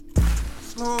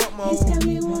mo. He's got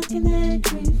me walking that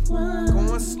grief one.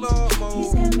 Going slow mo.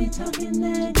 He's got me talking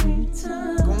that grief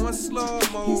tongue. Going slow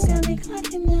mo. He's got me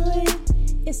clocking the way.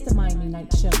 It's the Miami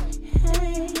Night Show.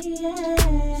 Hey, yeah.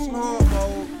 Slow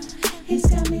mo. He's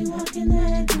got me walking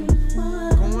that grief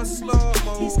one. Going slow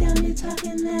mo. He's got me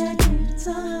talking that grief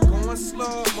tongue. Going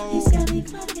slow mo. He's got me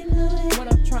clocking the way.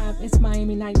 What up, tribe? It's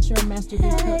Miami Night Show, Master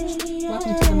Grief Coach.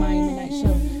 Welcome to the Miami Night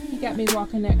Show. You got me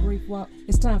walking that grief walk.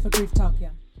 It's time for Grief Talk,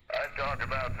 y'all. I talk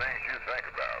about things you think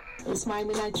about. It's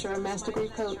Miami Night Show, Master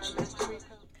Grief Coach.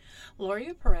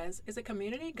 Loria Perez is a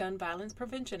community gun violence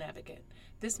prevention advocate.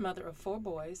 This mother of 4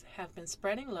 boys has been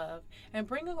spreading love and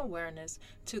bringing awareness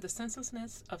to the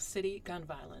senselessness of city gun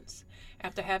violence.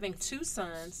 After having 2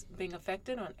 sons being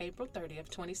affected on April 30th,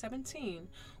 2017,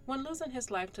 one losing his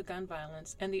life to gun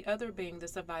violence and the other being the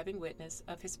surviving witness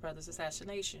of his brother's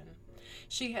assassination,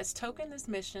 she has taken this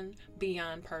mission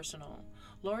beyond personal.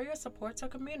 Loria supports her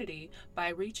community by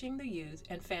reaching the youth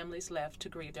and families left to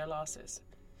grieve their losses.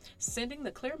 Sending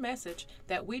the clear message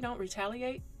that we don't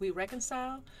retaliate, we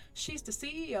reconcile, she's the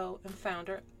CEO and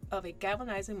founder of a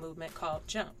galvanizing movement called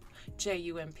JUMP,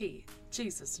 J-U-M-P,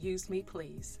 Jesus, Use Me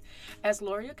Please. As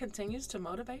Loria continues to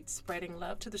motivate spreading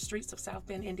love to the streets of South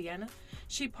Bend, Indiana,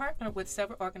 she partnered with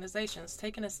several organizations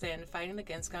taking a stand fighting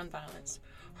against gun violence.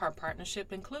 Her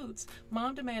partnership includes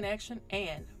Mom Demand Action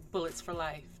and Bullets for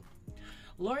Life.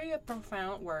 Loria's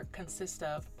profound work consists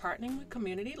of partnering with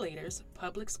community leaders,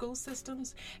 public school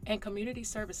systems, and community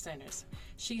service centers.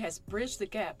 She has bridged the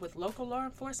gap with local law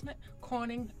enforcement,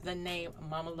 coining the name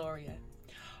Mama Loria.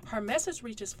 Her message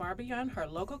reaches far beyond her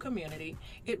local community.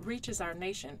 It reaches our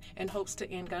nation and hopes to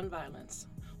end gun violence.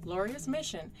 Loria's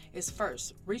mission is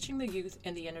first, reaching the youth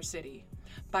in the inner city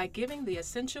by giving the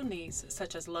essential needs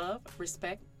such as love,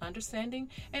 respect, understanding,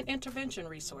 and intervention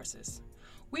resources.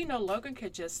 We no longer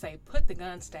could just say, put the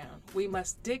guns down. We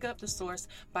must dig up the source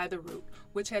by the root,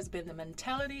 which has been the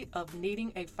mentality of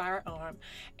needing a firearm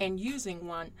and using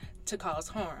one to cause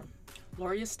harm.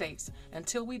 Loria states,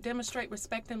 until we demonstrate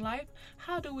respect in life,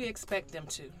 how do we expect them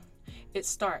to? It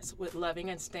starts with loving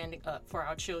and standing up for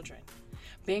our children.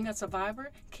 Being a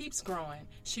survivor keeps growing.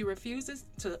 She refuses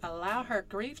to allow her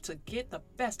grief to get the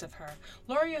best of her.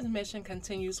 Loria's mission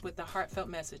continues with the heartfelt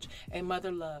message, a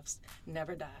mother loves,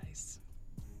 never dies.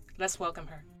 Let's welcome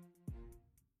her.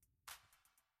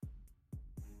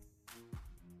 In the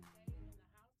house,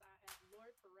 I have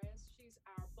Lori Perez. She's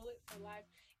our Bullet for Life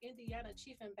Indiana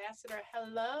Chief Ambassador.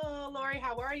 Hello, Lori.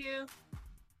 How are you?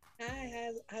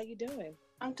 Hi, how you doing?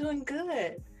 I'm doing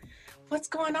good. What's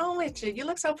going on with you? You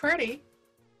look so pretty.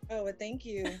 Oh, well, thank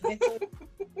you.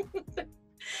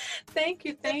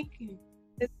 Thank you.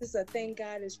 This is a Thank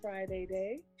God It's Friday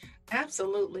day.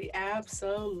 Absolutely.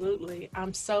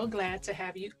 I'm so glad to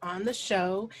have you on the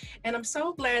show, and I'm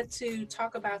so glad to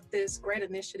talk about this great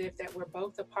initiative that we're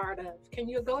both a part of. Can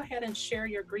you go ahead and share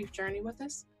your grief journey with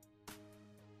us?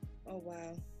 Oh,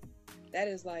 wow. That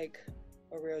is like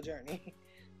a real journey.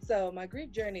 So my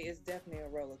grief journey is definitely a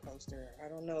roller coaster. I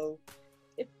don't know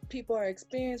if people are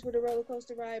experienced with a roller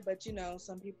coaster ride, but you know,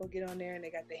 some people get on there and they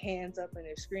got their hands up and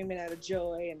they're screaming out of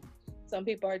joy, and some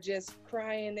people are just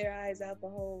crying their eyes out the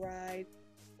whole ride,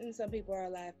 and some people are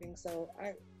laughing. So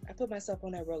I put myself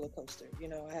on that roller coaster. You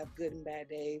know, I have good and bad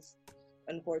days.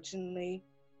 Unfortunately,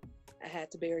 I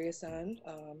had to bury a son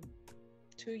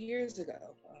 2 years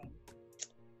ago,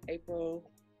 April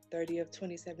 30th,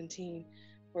 2017,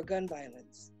 for gun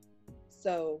violence.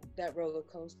 So that roller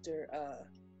coaster,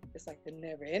 it's like the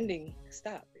never-ending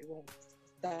stop. It won't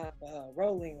stop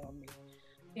rolling on me.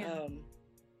 Yeah.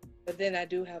 But then I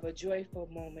do have a joyful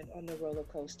moment on the roller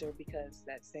coaster, because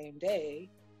that same day,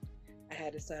 I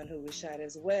had a son who was shot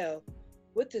as well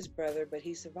with his brother, but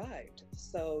he survived.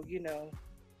 So, you know,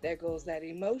 there goes that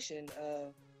emotion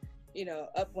of, you know,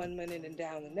 up one minute and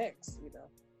down the next, you know.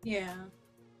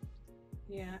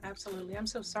 Yeah, absolutely. I'm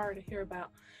so sorry to hear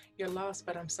about your loss,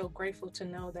 but I'm so grateful to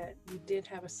know that you did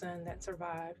have a son that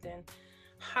survived. And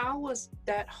how was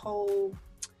that whole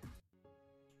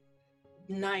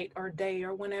night or day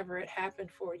or whenever it happened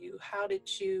for you? How did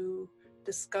you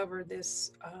discover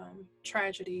this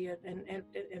tragedy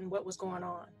and what was going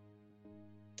on?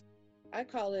 I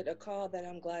call it a call that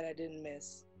I'm glad I didn't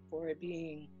miss, for it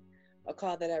being a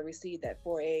call that I received at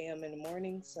 4 a.m. in the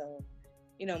morning. So,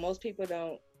 you know, most people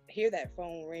don't hear that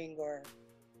phone ring or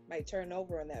might turn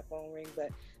over on that phone ring, but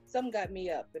something got me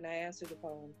up and I answered the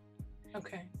phone.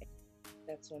 Okay.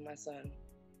 That's when my son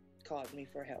called me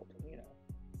for help, you know.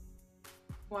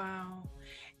 Wow.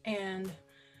 And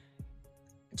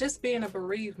just being a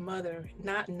bereaved mother,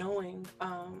 not knowing,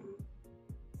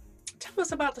 Tell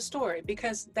us about the story,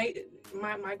 because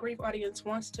my grief audience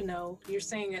wants to know. You're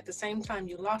saying at the same time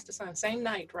you lost a son, same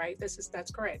night, right?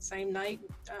 That's correct. Same night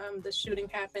the shooting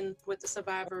happened with the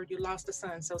survivor. You lost a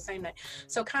son, so same night.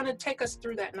 So kind of take us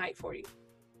through that night for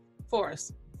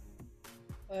us.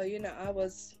 Well, you know,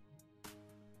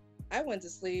 I went to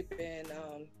sleep and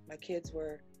my kids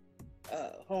were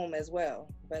home as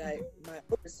well. But my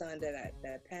older son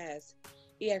that passed,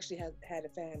 he actually had a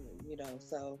family, you know,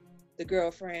 so the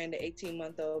girlfriend, the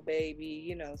 18-month-old baby,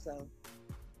 you know, so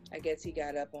I guess he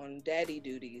got up on daddy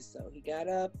duties. So he got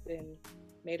up and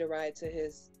made a ride to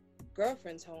his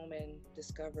girlfriend's home and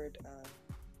discovered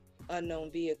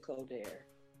unknown vehicle there.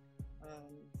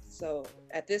 So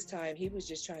at this time, he was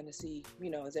just trying to see, you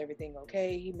know, is everything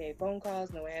okay? He made phone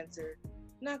calls, no answer.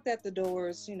 Knocked at the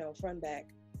doors, you know, front, back,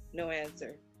 no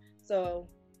answer. So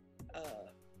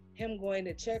him going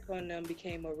to check on them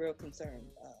became a real concern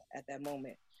at that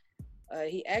moment.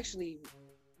 He actually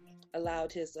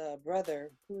allowed his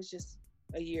brother, who was just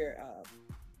a year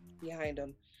behind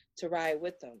him, to ride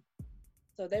with them.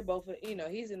 So they both, you know,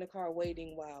 he's in the car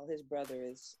waiting while his brother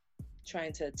is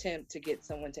trying to attempt to get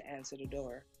someone to answer the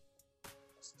door.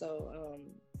 So,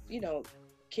 you know,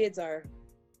 kids are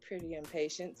pretty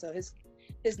impatient. So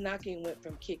his knocking went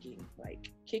from kicking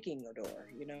a door,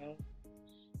 you know.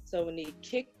 So when he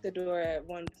kicked the door at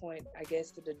one point, I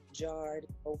guess the jar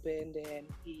opened and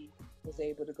he was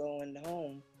able to go in the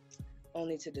home,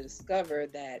 only to discover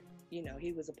that, you know,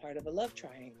 he was a part of a love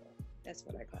triangle. That's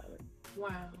what I call it.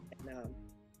 Wow. And,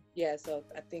 yeah, so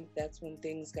I think that's when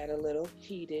things got a little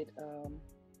heated.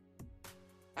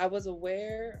 I was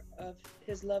aware of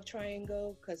his love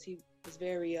triangle because he was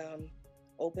very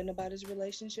open about his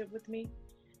relationship with me.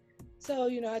 So,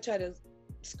 you know, I try to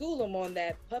school him on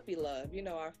that puppy love. You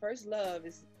know, our first love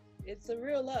it's a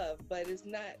real love, but it's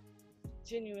not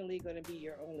genuinely going to be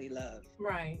your only love.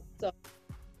 Right. So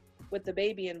with the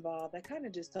baby involved, I kind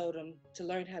of just told him to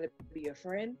learn how to be a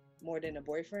friend more than a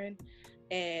boyfriend,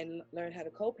 and learn how to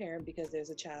co-parent because there's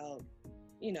a child,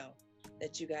 you know,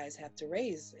 that you guys have to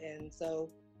raise. And so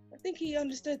I think he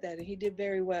understood that and he did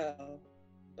very well.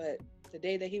 But the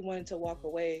day that he wanted to walk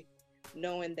away,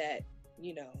 knowing that,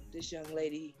 you know, this young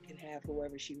lady can have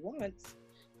whoever she wants,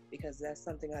 because that's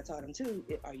something I taught him too.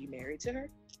 Are you married to her?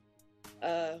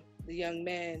 The young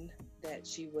man that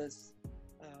she was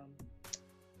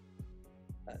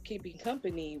keeping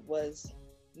company was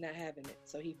not having it.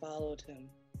 So he followed him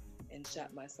and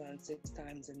shot my son 6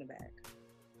 times in the back.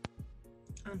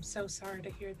 I'm so sorry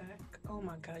to hear that. Oh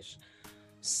my gosh.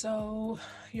 So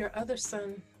your other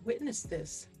son witnessed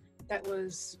this, that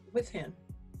was with him?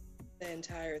 The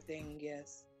entire thing,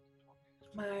 yes.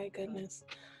 My goodness.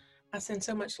 I send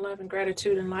so much love and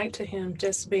gratitude and light to him,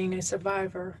 just being a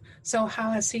survivor. So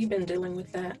how has he been dealing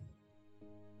with that?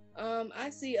 I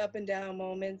see up and down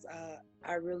moments.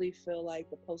 I really feel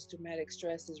like the post-traumatic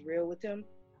stress is real with him.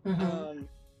 Mm-hmm.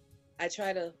 I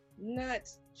try to not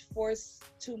force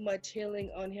too much healing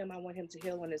on him. I want him to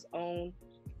heal on his own.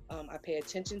 I pay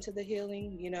attention to the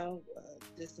healing, you know,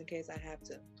 just in case I have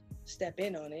to step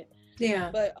in on it. Yeah.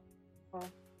 But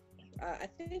I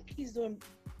think he's doing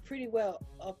pretty well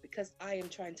because I am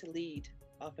trying to lead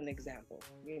off an example,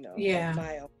 you know. Yeah. Of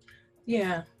my own.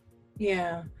 Yeah.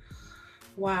 Yeah.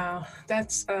 Wow.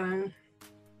 That's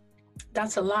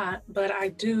a lot, but I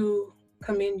do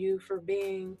commend you for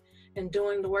being and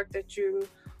doing the work that you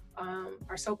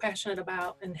are so passionate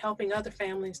about, and helping other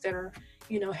families that are,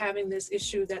 you know, having this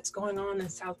issue that's going on in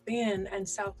South Bend. And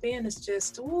South Bend is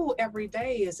just, every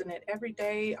day, isn't it? Every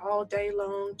day, all day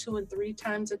long, 2 and 3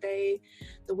 times a day.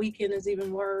 The weekend is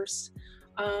even worse.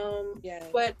 Yeah.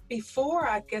 But before,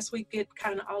 I guess we get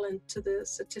kind of all into the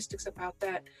statistics about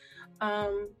that.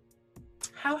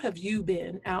 How have you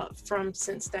been out from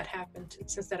since that happened,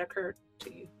 since that occurred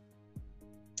to you?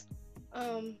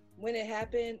 When it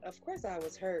happened, of course I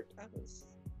was hurt. I was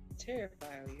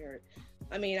terrifiedly hurt.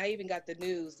 I mean, I even got the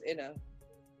news in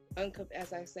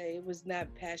as I say, it was not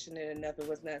passionate enough. It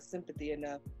was not sympathy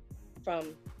enough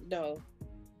from, you know,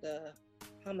 the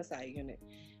homicide unit.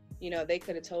 You know, they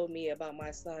could have told me about my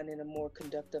son in a more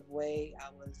conductive way. I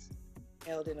was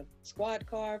held in a squad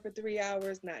car for 3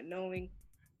 hours, not knowing,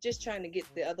 just trying to get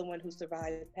the other one who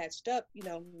survived patched up, you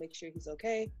know, make sure he's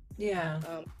okay. Yeah.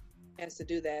 As to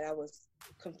do that, I was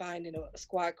confined in a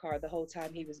squad car the whole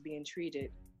time he was being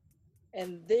treated.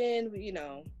 And then, you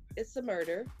know, it's a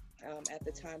murder. At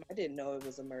the time, I didn't know it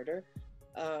was a murder.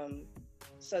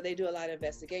 So they do a lot of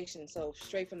investigation. So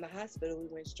straight from the hospital, we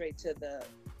went straight to the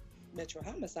Metro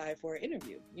Homicide for an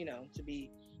interview, you know, to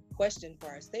be questioned for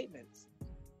our statements.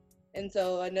 And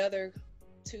so another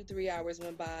 2-3 hours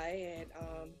went by,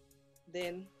 and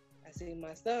then I see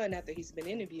my son after he's been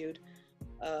interviewed,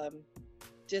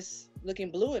 just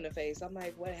looking blue in the face. I'm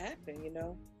like, what happened, you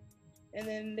know? And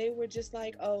then they were just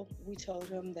like, oh, we told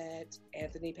him that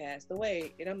Anthony passed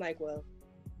away. And I'm like, well,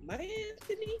 my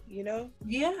Anthony, you know?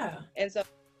 Yeah. And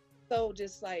so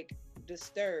just like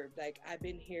disturbed, like I've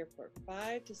been here for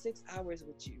 5 to 6 hours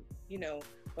with you, you know,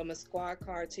 from a squad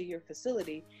car to your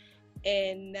facility.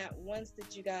 And not once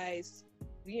did you guys,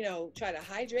 you know, try to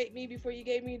hydrate me before you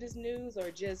gave me this news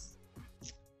or just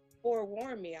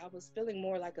forewarn me. I was feeling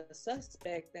more like a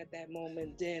suspect at that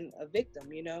moment than a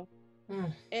victim, you know?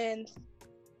 And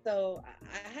so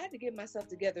I had to get myself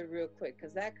together real quick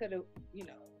because that could have, you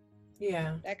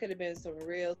know, that could have been some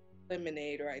real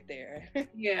lemonade right there.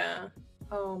 Yeah.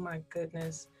 Oh my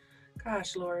goodness.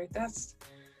 Gosh, Lori, that's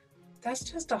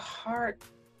just a hard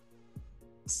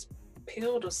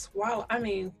pill to swallow. I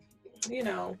mean, you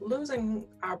know, losing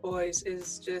our boys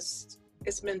is just,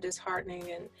 it's been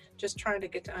disheartening, and just trying to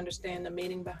get to understand the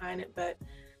meaning behind it. But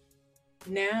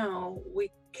now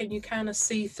can you kind of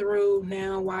see through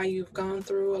now why you've gone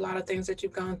through a lot of things that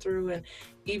you've gone through, and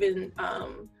even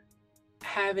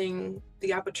having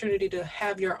the opportunity to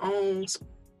have your own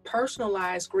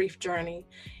personalized grief journey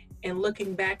and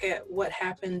looking back at what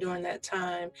happened during that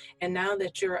time, and now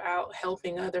that you're out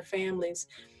helping other families,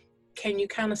 can you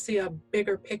kind of see a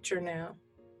bigger picture now?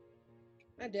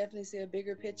 I definitely see a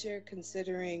bigger picture,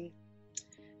 considering,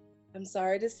 I'm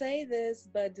sorry to say this,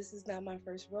 but this is not my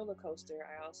first roller coaster.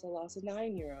 I also lost a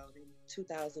 9-year-old in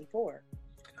 2004.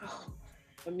 Oh.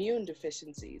 Immune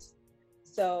deficiencies.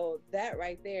 So that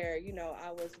right there, you know,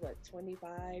 I was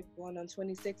 25, going on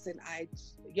 26, and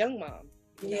young mom.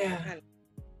 Yeah.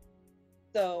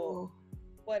 So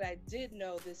what I did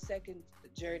know, this second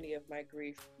journey of my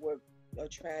grief or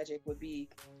tragic would be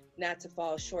not to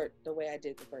fall short the way I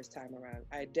did the first time around.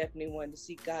 I definitely wanted to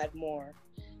seek God more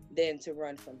than to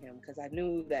run from him, because I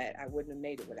knew that I wouldn't have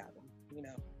made it without him, you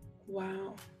know.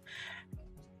 Wow.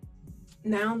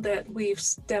 Now that we've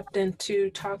stepped into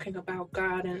talking about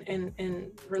God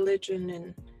and religion,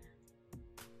 and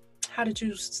how did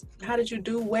you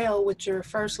do well with your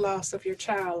first loss of your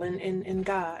child and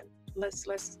God?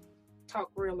 Let's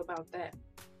talk real about that.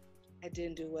 I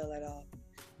didn't do well at all.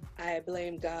 I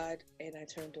blamed God and I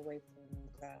turned away from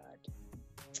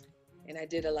God. And I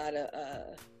did a lot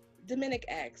of demonic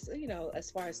acts, you know,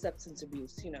 as far as substance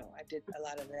abuse, you know, I did a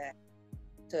lot of that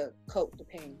to cope the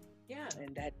pain. Yeah.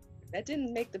 And that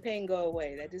didn't make the pain go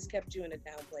away. That just kept you in a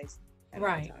down place at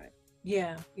right. all time.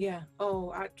 Yeah.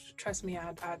 Oh, trust me,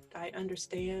 I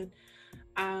understand.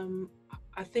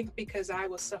 I think because I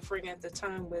was suffering at the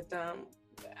time with,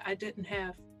 I didn't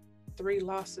have 3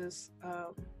 losses.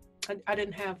 I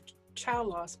didn't have child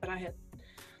loss, but I had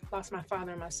lost my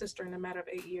father and my sister in a matter of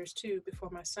 8 years too, before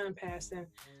my son passed. And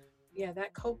yeah,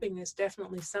 that coping is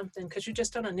definitely something, because you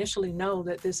just don't initially know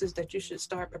that you should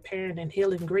start preparing and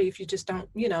healing grief. You just don't,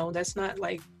 you know, that's not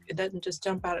like, it doesn't just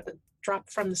drop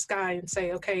from the sky and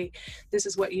say, okay, this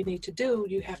is what you need to do.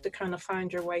 You have to kind of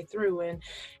find your way through.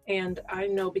 And I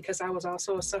know, because I was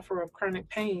also a sufferer of chronic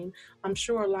pain, I'm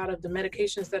sure a lot of the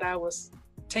medications that I was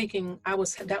taking,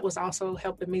 that was also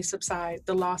helping me subside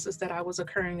the losses that I was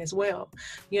occurring as well,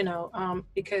 you know,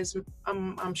 because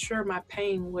I'm sure my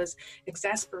pain was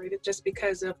exacerbated just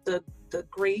because of the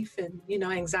grief and, you know,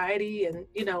 anxiety and,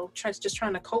 you know, just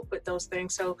trying to cope with those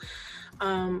things. So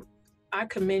I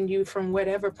commend you from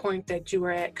whatever point that you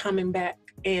were at, coming back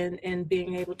and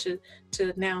being able to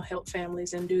now help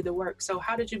families and do the work. So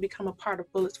how did you become a part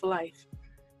of Bullets for Life?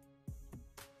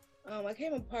 I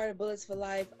became a part of Bullets for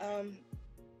Life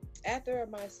after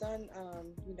my son,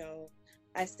 you know,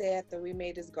 I stayed after we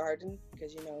made his garden,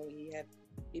 because, you know,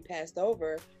 he passed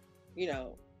over, you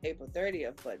know, April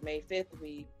 30th, but May 5th,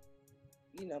 we,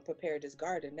 you know, prepared his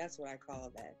garden. That's what I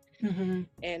call that. Mm-hmm.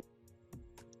 And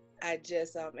I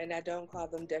just, and I don't call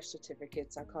them death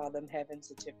certificates. I call them heaven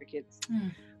certificates.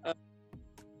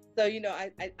 So, you know,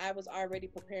 I was already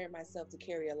preparing myself to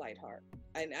carry a light heart.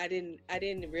 And I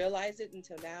didn't realize it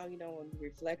until now, you know, when we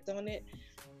reflect on it.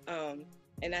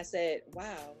 And I said,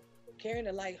 wow, carrying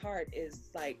a light heart is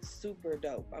like super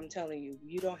dope. I'm telling you,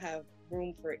 you don't have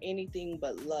room for anything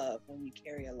but love when you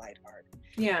carry a light heart.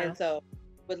 Yeah. And so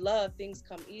with love, things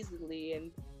come easily.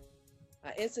 And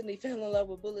I instantly fell in love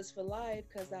with Bullets for Life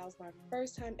because that was my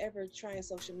first time ever trying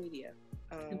social media.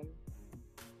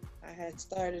 I had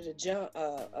started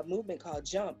a movement called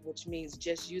Jump, which means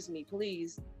Just Use Me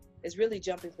Please. It's really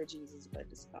jumping for Jesus, but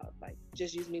it's called like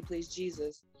Just Use Me Please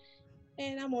Jesus.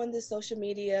 And I'm on this social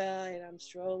media and I'm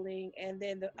strolling, and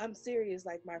then I'm serious,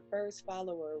 like my first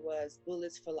follower was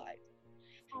Bullets for Life.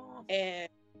 And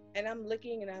I'm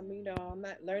looking and I'm, you know, I'm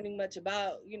not learning much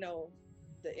about, you know,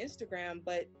 the Instagram,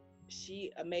 but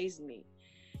she amazed me,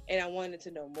 and I wanted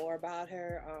to know more about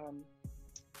her.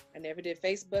 I never did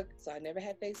Facebook, so I never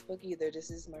had Facebook either. This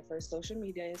is my first social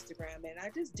media, Instagram, and I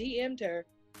just DM'd her,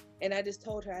 and I just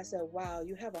told her, I said, "Wow,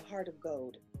 you have a heart of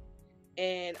gold,"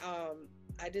 and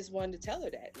I just wanted to tell her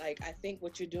that, like, I think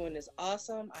what you're doing is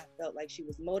awesome. I felt like she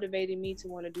was motivating me to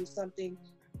want to do something,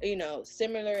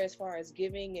 similar as far as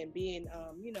giving and being,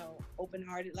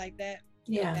 open-hearted like that.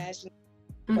 Yeah. Passionate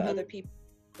for other people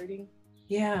hurting.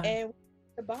 Yeah. And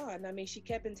the bond. I mean, she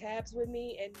kept in tabs with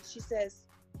me, and she says,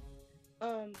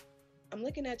 I'm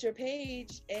looking at your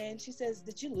page, and she says,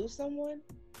 "Did you lose someone?"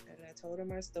 And I told her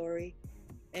my story,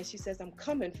 and she says, "I'm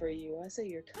coming for you." I said,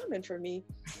 "You're coming for me?"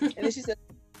 And then she said,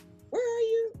 "Where are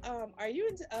you? Are you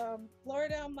in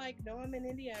Florida?" I'm like, "No, I'm in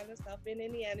Indiana, South Bend,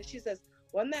 Indiana." She says,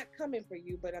 "Well, I'm not coming for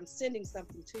you, but I'm sending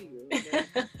something to you."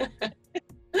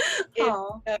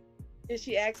 And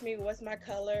she asked me what's my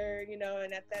color,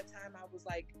 and at that time I was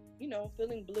like,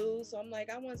 feeling blue. So I'm like,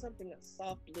 I want something that's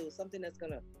soft blue, something that's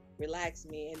going to relax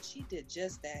me. And she did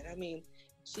just that. I mean,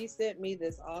 she sent me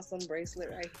this awesome bracelet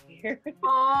right here.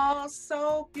 Oh,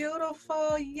 so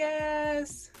beautiful.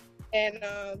 Yes. And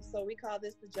so we call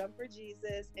this the Jump for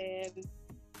Jesus. And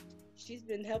she's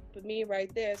been helping me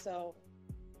right there. So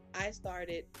I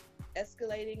started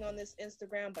escalating on this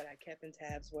Instagram, but I kept in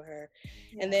tabs with her.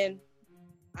 Yeah. And then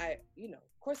I,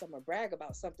 of course, I'm gonna brag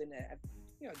about something that I,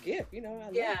 gift. I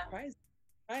love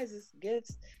prizes,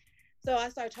 gifts. So I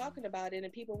started talking about it,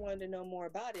 and people wanted to know more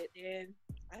about it, and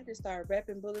I just started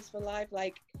repping Bullets for Life,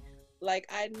 like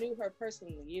I knew her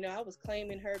personally. I was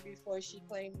claiming her before she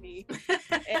claimed me,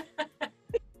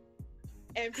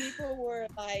 and people were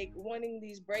like wanting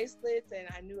these bracelets, and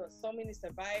I knew of so many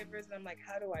survivors, and I'm like,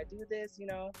 how do I do this?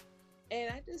 And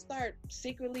I just started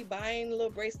secretly buying little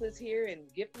bracelets here and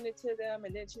gifting it to them.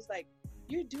 And then she's like,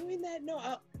 "You're doing that? No,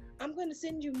 I'm going to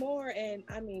send you more." And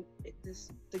I mean,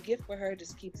 the gift for her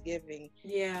just keeps giving.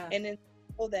 Yeah. And then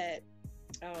so that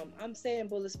I'm saying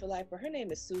Bullets for Life, but her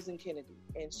name is Susan Kennedy,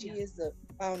 and she is the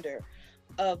founder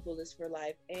of Bullets for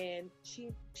Life. And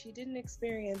she didn't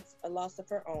experience a loss of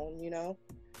her own,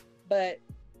 but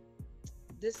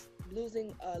this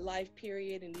losing a life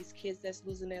period, and these kids that's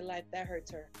losing their life, that hurts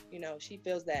her. She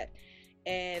feels that,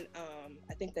 and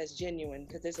I think that's genuine,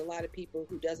 because there's a lot of people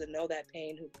who doesn't know that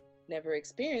pain, who never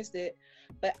experienced it.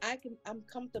 But I'm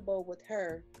comfortable with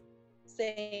her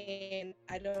saying,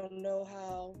 "I don't know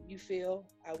how you feel.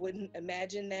 I wouldn't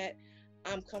imagine that."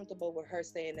 I'm comfortable with her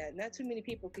saying that. Not too many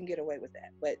people can get away with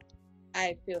that, but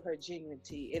I feel her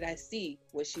genuinity, and I see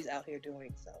what she's out here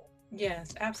doing. So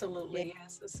yes, absolutely. Yeah.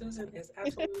 Yes, Susan is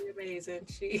absolutely amazing.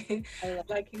 She,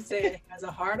 like you said, has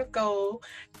a heart of gold,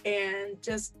 and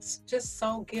just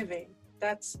so giving.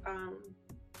 That's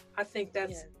I think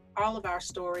that's all of our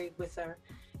story with her.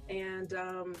 And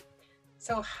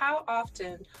so how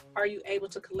often are you able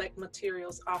to collect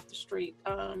materials off the street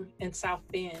in South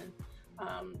Bend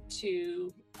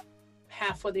to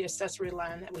have for the accessory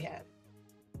line that we have?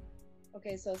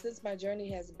 Okay, so since my journey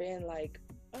has been like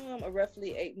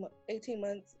roughly 18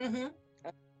 months,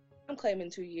 I'm claiming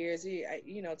 2 years.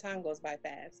 Time goes by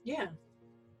fast. Yeah.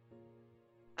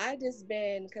 I just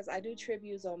been, because I do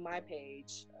tributes on my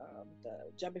page,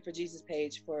 the Jumping for Jesus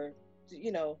page, for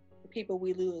the people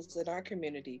we lose in our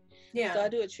community. Yeah. So I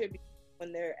do a tribute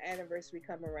when their anniversary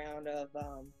come around of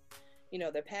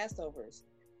their Passovers.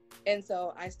 And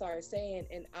so I started saying,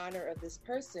 in honor of this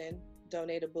person,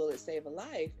 donate a bullet, save a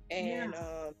life. And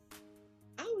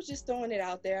I was just throwing it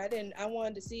out there. I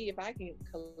wanted to see if I can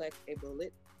collect a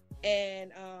bullet.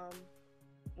 And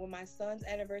when my son's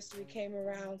anniversary came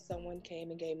around, someone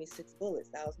came and gave me 6 bullets.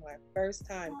 That was my first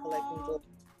time collecting bullets.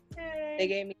 Yay. They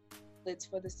gave me bullets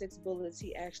for the 6 bullets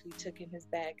he actually took in his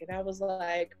back. And I was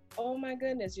like, oh my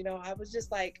goodness, I was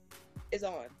just like, it's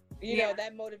on.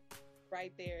 That motive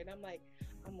right there. And I'm like,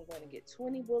 I'm going to get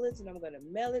 20 bullets and I'm going to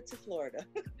mail it to Florida.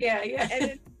 Yeah.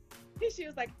 And then she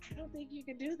was like, I don't think you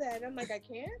can do that. And I'm like, I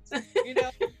can't,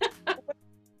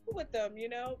 with them,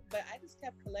 but I just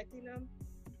kept collecting them.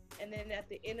 And then at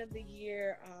the end of the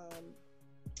year,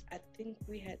 I think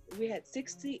we had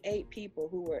 68 people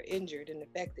who were injured and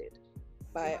affected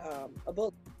by a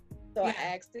bullet. So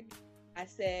I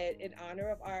said, in honor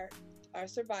of our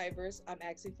survivors, I'm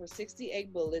asking for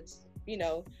 68 bullets,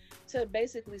 to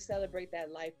basically celebrate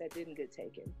that life that didn't get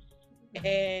taken.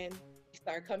 And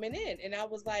start coming in, and I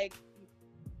was like,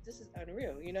 this is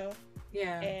unreal,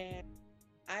 Yeah. And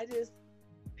I just,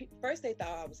 first they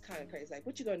thought I was kind of crazy, like,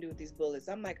 what you gonna do with these bullets?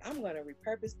 I'm like, I'm gonna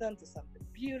repurpose them to something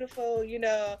beautiful,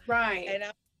 Right. And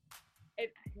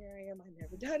here I am. I've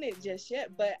never done it just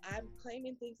yet, but I'm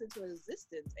claiming things into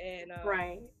existence. And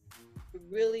right.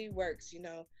 really works, you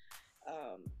know.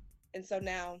 And so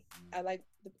now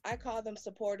I call them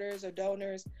supporters or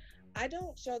donors. I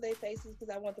don't show their faces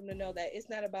because I want them to know that it's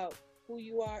not about who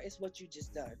you are, it's what you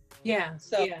just done. Yeah.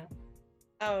 So yeah.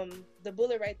 The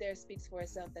bullet right there speaks for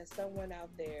itself, that someone out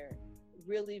there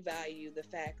really value the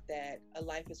fact that a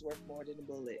life is worth more than a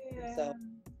bullet. Yeah. So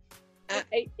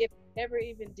if I ever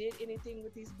even did anything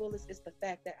with these bullets, it's the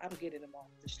fact that I'm getting them off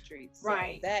the streets. So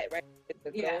Right. that right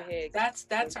there, Yeah. go ahead.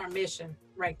 That's our mission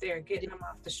right there, getting them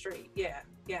off the street. Yeah.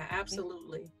 Yeah,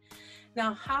 absolutely.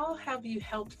 Now, how have you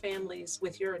helped families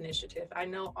with your initiative? I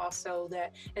know also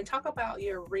that, and talk about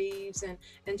your Reeves and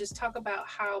just talk about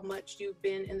how much you've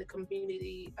been in the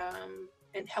community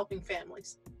and helping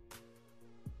families.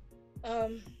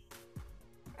 I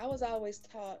was always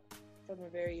taught from a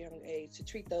very young age to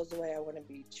treat those the way I want to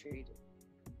be treated.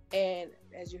 And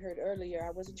as you heard earlier,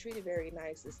 I wasn't treated very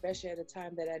nice, especially at a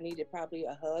time that I needed probably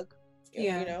a hug.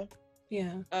 Yeah. You know?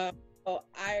 Yeah. So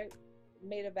I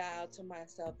made a vow to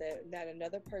myself that not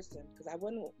another person, because I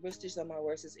wouldn't wish this on my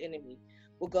worst enemy,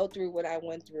 will go through what I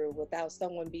went through without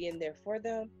someone being there for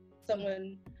them,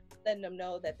 someone letting them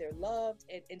know that they're loved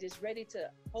and just ready to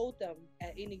hold them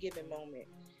at any given moment.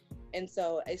 And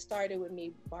so it started with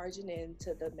me barging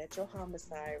into the Metro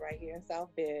Homicide right here in South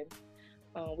Bend.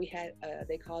 We had,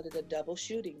 they called it a double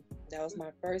shooting. That was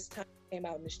my first time I came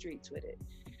out in the streets with it.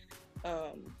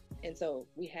 And so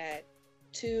we had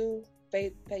 2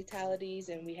 fatalities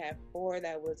and we had 4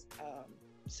 that was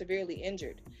severely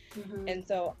injured. Mm-hmm. And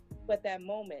so at that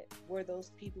moment where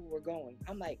those people were going,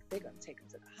 I'm like, they're going to take them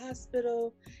to the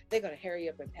hospital. They're going to hurry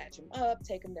up and patch them up,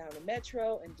 take them down to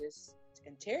Metro and just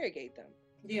interrogate them.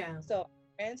 Yeah. So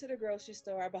I ran to the grocery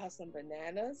store, I bought some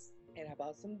bananas and I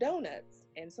bought some donuts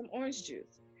and some orange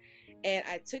juice. And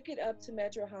I took it up to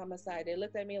Metro Homicide. They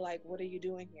looked at me like, what are you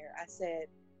doing here? I said,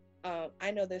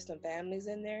 I know there's some families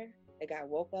in there that got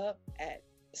woke up at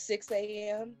 6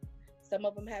 a.m. Some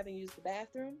of them haven't used the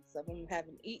bathroom. Some of them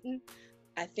haven't eaten.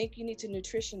 I think you need to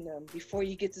nutrition them before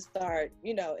you get to start,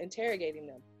 interrogating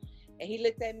them. And he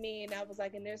looked at me and I was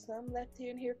like, and there's some left here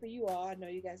and here for you all. I know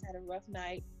you guys had a rough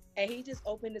night. And he just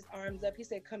opened his arms up. He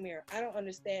said, come here. I don't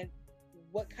understand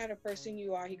what kind of person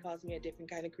you are. He calls me a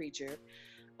different kind of creature.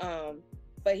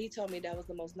 But he told me that was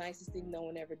the most nicest thing. No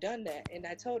one ever done that. And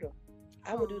I told him,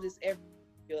 I will do this every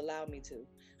time you allow me to.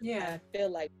 Yeah. I feel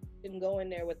like you can go in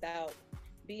there without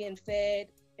being fed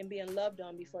and being loved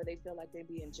on before they feel like they're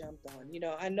being jumped on.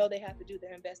 I know they have to do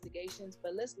their investigations,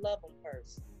 but let's love them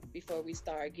first before we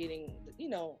start getting,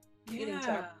 getting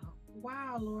Yeah.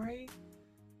 Wow, Lori.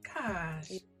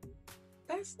 Gosh.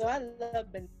 That's So I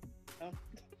love banana.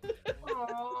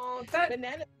 oh, that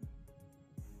Banana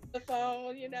the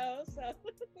phone, so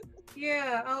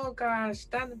yeah, oh gosh,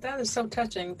 that is so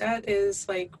touching. That is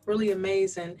like really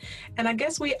amazing. And I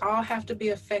guess we all have to be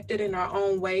affected in our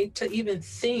own way to even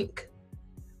think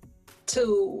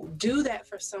to do that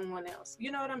for someone else.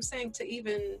 You know what I'm saying? To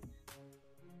even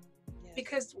yes.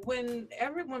 because when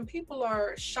people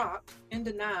are shocked, in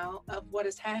denial of what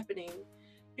is happening,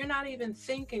 you're not even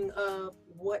thinking of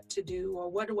what to do or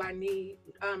what do I need.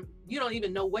 You don't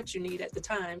even know what you need at the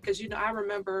time. Because, I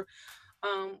remember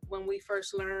when we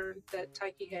first learned that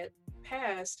Tyke had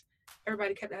passed,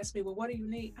 everybody kept asking me, well, what do you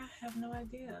need? I have no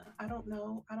idea. I don't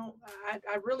know.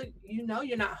 I really,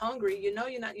 you're not hungry. You're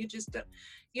not, you just,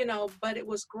 but it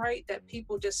was great that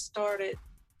people just started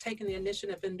taking the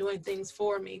initiative and doing things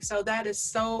for me. So that is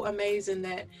so amazing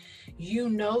that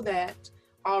that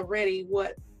already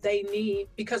what they need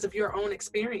because of your own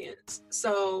experience.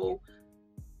 So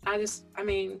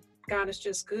God is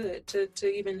just good to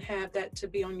even have that to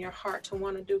be on your heart to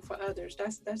want to do for others.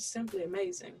 That's simply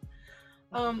amazing.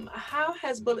 How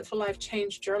has Bullet for Life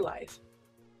changed your life?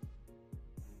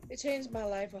 It changed my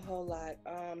life a whole lot.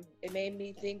 It made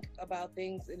me think about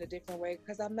things in a different way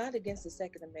because I'm not against the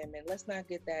Second Amendment. Let's not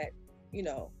get that,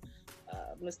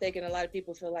 mistaken. A lot of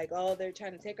people feel like, oh, they're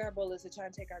trying to take our bullets, they're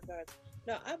trying to take our guns.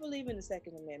 No, I believe in the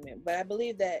Second Amendment, but I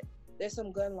believe that there's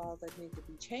some gun laws that need to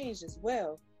be changed as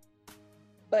well.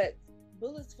 But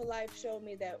Bullets for Life showed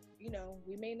me that, we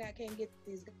can't get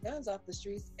these guns off the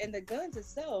streets, and the guns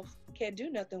itself can't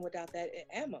do nothing without that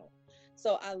ammo.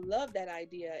 So I love that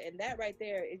idea, and that right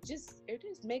there, it just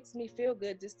makes me feel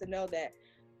good just to know that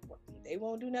they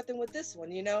won't do nothing with this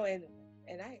one, and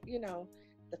I,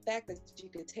 the fact that you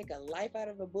could take a life out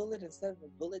of a bullet instead of a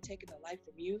bullet taking a life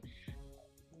from you.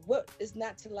 What is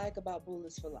not to like about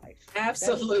Bullets for Life?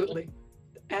 Absolutely.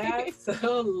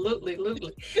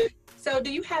 Absolutely. So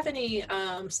do you have any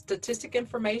statistic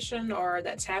information or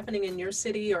that's happening in your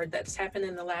city or that's happened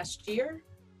in the last year?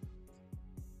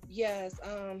 Yes.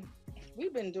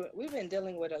 We've been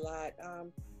dealing with a lot.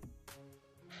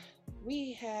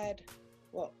 we had,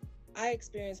 well, I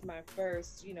experienced my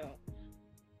first,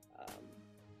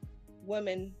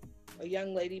 woman, a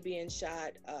young lady being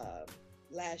shot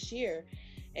last year,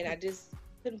 and I just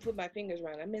couldn't put my fingers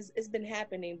around it. I mean, it's been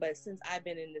happening, but since I've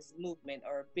been in this movement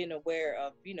or been aware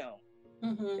of,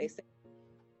 they say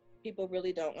people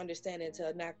really don't understand it until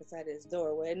it knocks outside his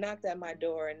door. Well, it knocked at my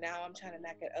door, and now I'm trying to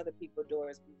knock at other people's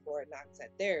doors before it knocks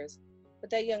at theirs.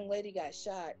 But that young lady got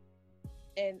shot,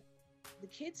 and the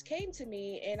kids came to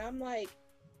me, and I'm like,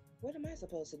 what am I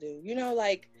supposed to do?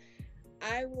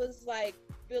 I was like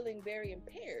feeling very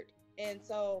impaired. And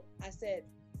so I said,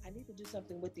 I need to do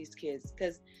something with these kids,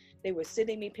 because they were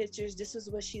sending me pictures. This is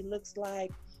what she looks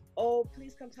like. Oh,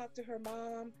 please come talk to her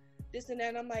mom, this and that.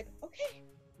 And I'm like, okay,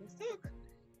 let's talk.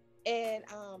 And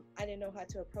I didn't know how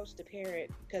to approach the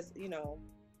parent, because,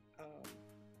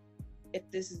 if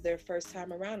this is their first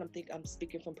time around, I'm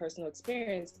speaking from personal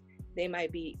experience, they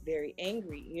might be very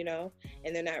angry,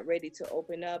 and they're not ready to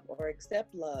open up or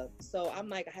accept love. So I'm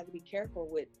like, I have to be careful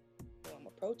with who I'm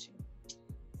approaching.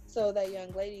 So that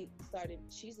young lady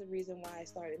she's the reason why I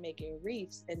started making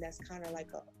wreaths, and that's kind of like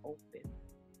an open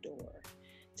door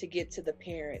to get to the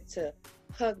parent, to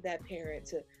hug that parent,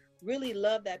 to really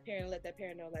love that parent, let that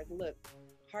parent know, like, look,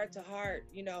 heart to heart,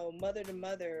 mother to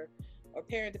mother or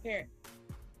parent to parent,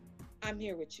 I'm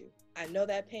here with you. I know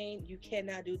that pain. You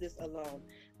cannot do this alone.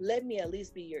 Let me at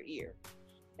least be your ear.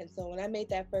 And so when I made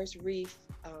that first wreath,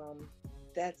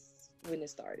 that's when it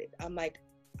started. I'm like,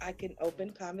 I can open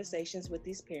conversations with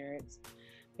these parents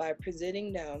by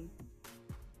presenting them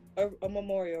a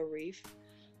memorial wreath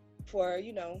for,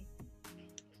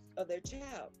 of their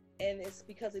child. And it's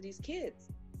because of these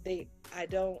kids. I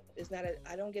don't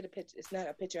get a picture. It's not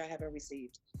a picture I haven't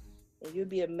received. And you'd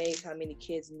be amazed how many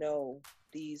kids know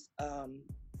these, the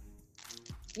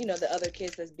other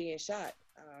kids that's being shot.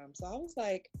 So I was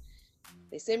like,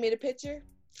 they send me the picture,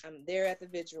 I'm there at the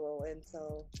visual. And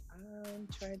so I'm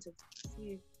trying to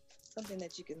see something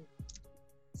that you can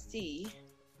see.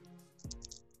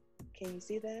 Can you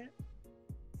see that?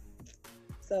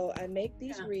 So I make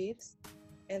these wreaths,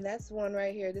 and that's one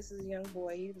right here. This is a young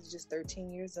boy. He was just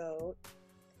 13 years old.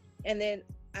 And then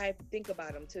I think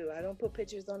about him too. I don't put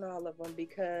pictures on all of them,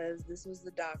 because this was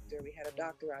the doctor. We had a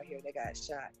doctor out here that got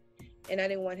shot, and I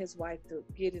didn't want his wife to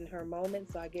get in her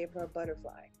moment, so I gave her a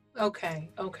butterfly. Okay.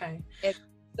 And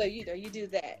so you do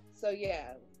that. So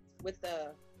yeah, with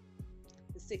the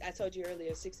I told you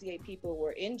earlier, 68 people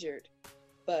were injured,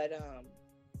 but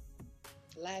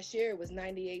last year it was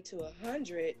 98 to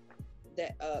 100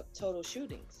 that total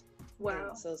shootings. Wow.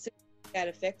 And so 6 got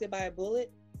affected by a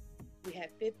bullet. We had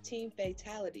 15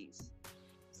 fatalities.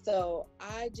 So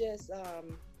I just, I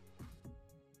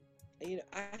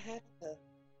have to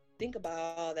think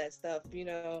about all that stuff,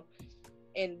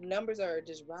 and numbers are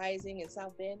just rising in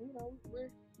South Bend.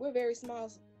 We're a very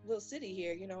small little city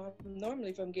here. I'm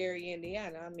normally from Gary,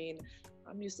 Indiana. I mean,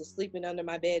 I'm used to sleeping under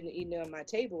my bed and eating on my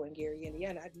table in Gary,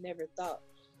 Indiana. I never thought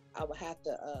I would have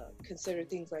to consider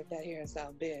things like that here in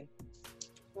South Bend.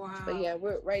 Wow. But yeah,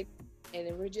 we're right.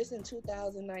 And we're just in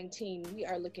 2019. We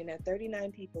are looking at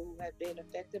 39 people who have been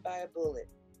affected by a bullet.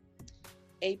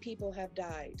 8 people have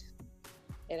died.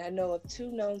 And I know of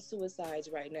 2 known suicides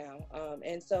right now.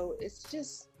 And so it's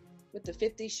just with the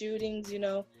 50 shootings,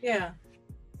 Yeah.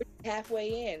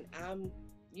 halfway in,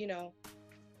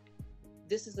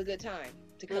 this is a good time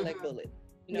to collect bullets.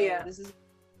 This is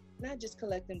not just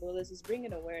collecting bullets, it's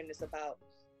bringing awareness about,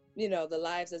 the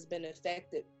lives that's been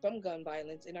affected from gun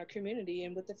violence in our community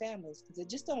and with the families, because it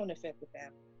just don't affect the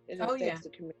family. It affects the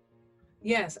community.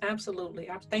 Yes, absolutely.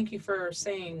 Thank you for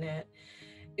saying that.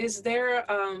 Is there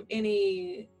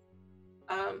any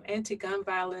anti-gun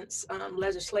violence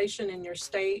legislation in your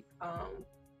state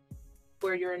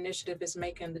where your initiative is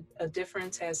making a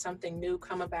difference? Has something new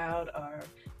come about, or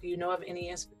do you know of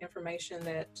any information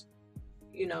that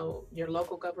your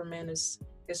local government is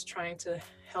trying to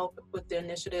help with the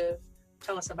initiative?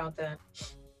 Tell us about that.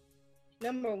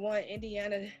 Number one,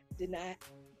 Indiana did not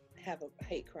have a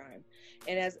hate crime,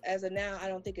 and as of now, I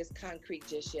don't think it's concrete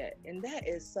just yet. And that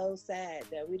is so sad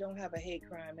that we don't have a hate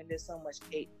crime and there's so much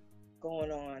hate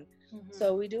going on. Mm-hmm.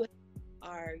 So we do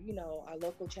our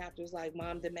local chapters like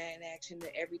Mom Demand Action in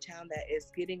every town that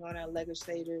is getting on our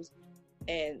legislators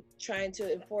and trying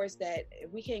to enforce that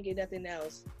if we can't get nothing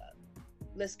else,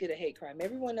 let's get a hate crime.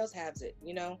 Everyone else has it,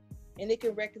 and they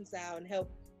can reconcile and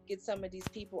help get some of these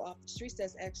people off the streets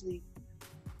that's actually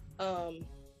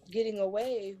getting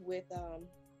away with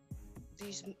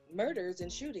these murders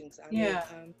and shootings.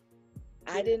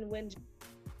 I didn't win.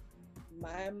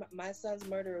 My son's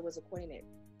murderer was acquitted.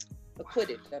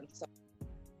 I'm sorry.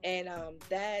 And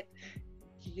that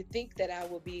you think that I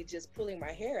would be just pulling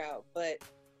my hair out, but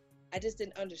I just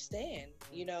didn't understand.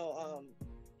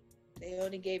 They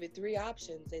only gave it 3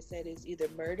 options. They said it's either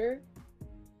murder,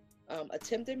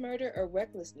 attempted murder, or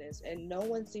recklessness, and no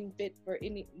one seemed fit for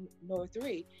any nor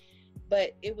 3,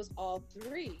 but it was all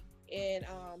 3. And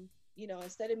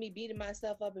instead of me beating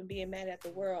myself up and being mad at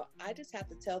the world, I just have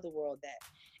to tell the world that,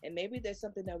 and maybe there's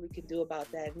something that we can do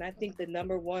about that. And I think the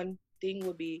number one thing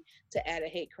would be to add a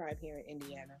hate crime here in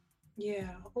Indiana.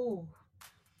 Yeah. Oh,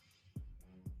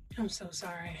 I'm so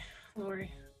sorry,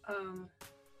 Lori.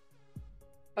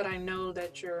 But I know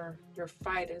that your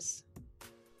fight is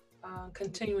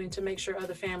continuing to make sure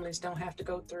other families don't have to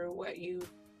go through what you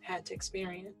had to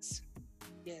experience.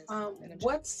 Yes.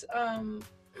 What's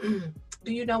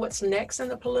do you know what's next in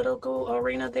the political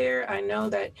arena there? I know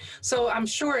that, so I'm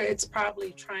sure it's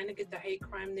probably trying to get the hate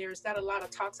crime there. Is that a lot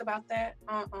of talks about that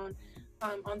on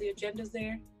the agendas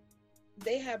there?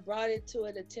 They have brought it to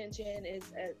an attention.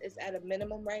 It's at a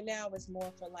minimum right now. It's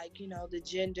more for the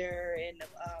gender and the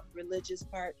religious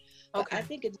part. But Okay. I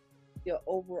think it's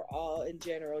overall in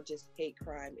general just hate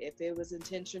crime. If it was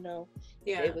intentional,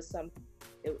 Yeah. it was some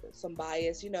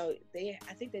bias.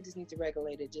 I think they just need to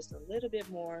regulate it just a little bit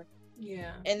more.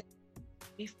 Yeah. And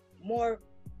more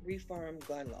reform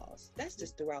gun laws. That's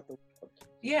just throughout the world.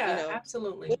 Yeah,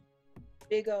 absolutely.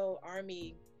 Big old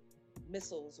army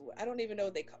missiles. I don't even know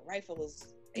what they call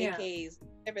rifles, Yeah. AKs,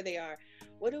 whatever they are.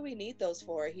 What do we need those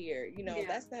for here? Yeah.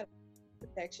 That's not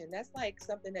protection. That's like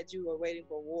something that you were waiting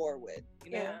for war with.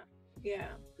 Yeah.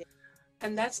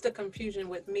 And that's the confusion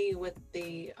with me with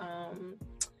the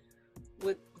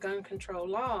with gun control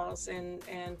laws,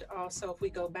 and also if we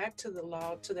go back to the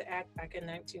law, to the act back in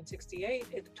 1968,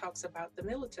 it talks about the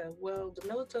milita. Well, the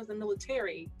milita is the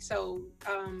military, so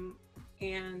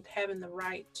and having the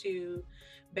right to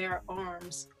bear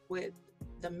arms with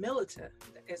the milita,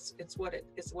 it's what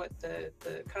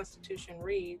the Constitution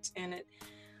reads, and it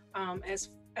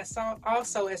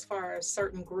also as far as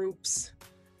certain groups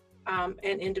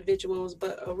and individuals,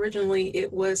 but originally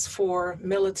it was for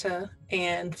milita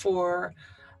and for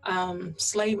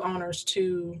slave owners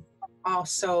to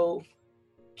also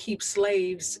keep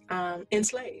slaves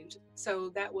enslaved. So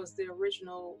that was the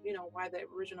original, why the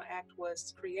original act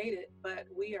was created. But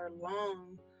we have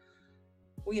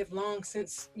long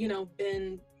since,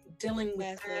 been dealing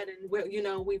with that, and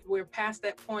we're past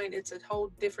that point. It's a whole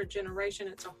different generation.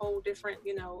 It's a whole different,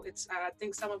 I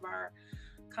think some of our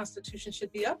Constitution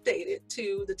should be updated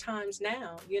to the times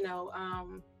now.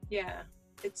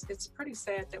 It's pretty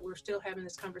sad that we're still having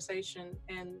this conversation,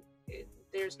 and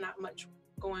there's not much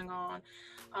going on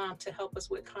to help us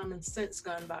with common sense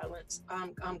gun violence,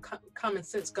 common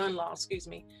sense gun law, excuse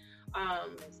me.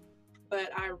 But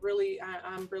I'm really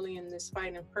in this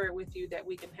fight and prayer with you that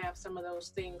we can have some of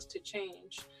those things to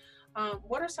change.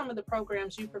 What are some of the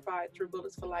programs you provide through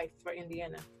Bullets for Life for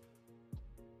Indiana?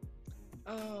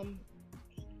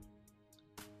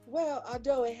 Well,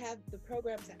 although the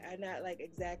programs are not like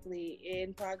exactly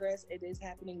in progress, it is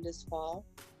happening this fall.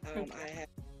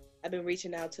 I've been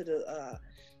reaching out to the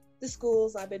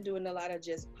schools. I've been doing a lot of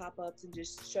just pop-ups and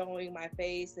just showing my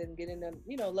face and getting them,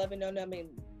 loving on them and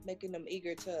making them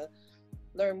eager to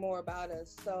learn more about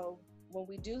us. So when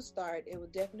we do start, it will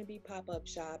definitely be pop-up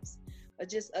shops,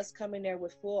 just us coming there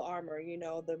with full armor,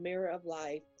 the mirror of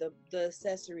life, the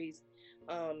accessories,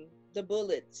 the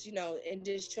bullets, and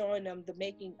just showing them the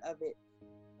making of it.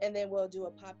 And then we'll do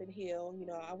a pop and heal.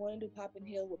 I want to do pop and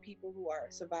heal with people who are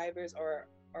survivors or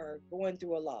going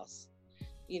through a loss.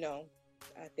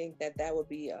 I think that would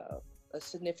be a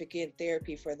significant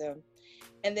therapy for them.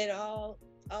 And then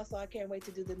also I can't wait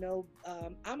to do the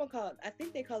I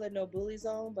think they call it no bully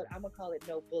zone, but I'm gonna call it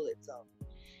no bullet zone.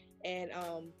 And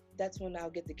that's when I'll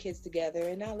get the kids together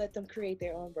and I'll let them create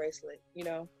their own bracelet,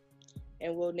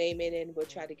 and we'll name it, and we'll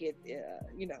try to get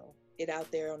it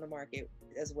out there on the market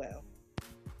as well.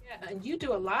 Yeah, and you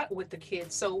do a lot with the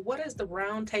kids. So what is the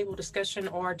round table discussion,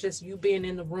 or just you being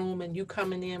in the room and you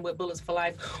coming in with Bullets for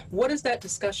Life? What is that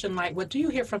discussion like? What do you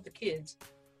hear from the kids?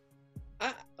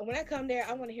 When I come there,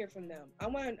 I want to hear from them. I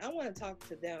want to talk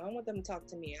to them. I want them to talk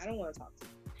to me. I don't want to talk to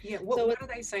them. Yeah, what are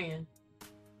they saying?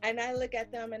 And I look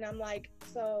at them and I'm like,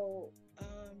 so,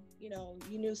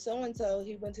 you knew so-and-so,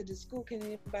 he went to the school. Can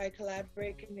anybody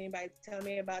collaborate? Can anybody tell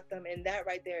me about them? And that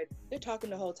right there, they're talking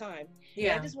the whole time.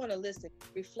 Yeah. And I just want to listen,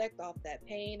 reflect off that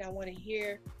pain. I want to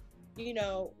hear,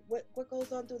 what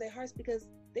goes on through their hearts, because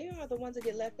they are the ones that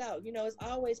get left out. It's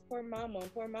always poor mama,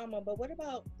 but what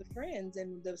about the friends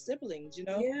and the siblings,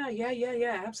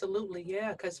 Yeah, absolutely.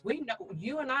 Yeah, because we know,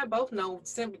 you and I both know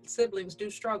siblings do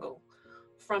struggle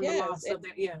from the loss of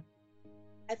their,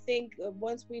 I think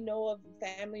once we know of a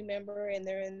family member and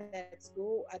they're in that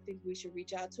school, I think we should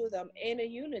reach out to them in a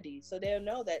unity so they'll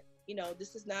know that,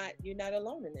 this is not, you're not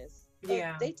alone in this. So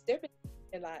Yeah. they've been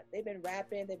a lot. They've been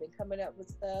rapping, they've been coming up with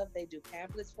stuff. They do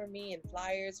pamphlets for me and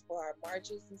flyers for our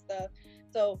marches and stuff.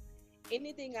 So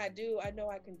anything I do, I know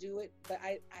I can do it, but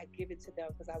I give it to them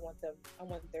because I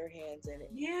want their hands in it.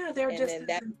 Yeah, they're And just then as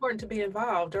that- important to be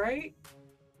involved, right?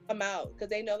 Come out because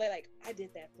they know they're like, I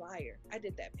did that flyer, I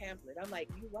did that pamphlet. I'm like,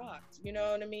 you rocked, you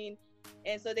know what I mean?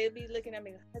 And so they'll be looking at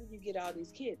me, how do you get all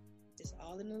these kids? It's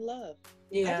all in the love. I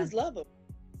Yeah. just love them,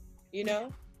 Yeah.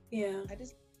 I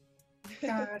just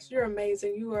Gosh, you're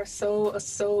amazing. You are so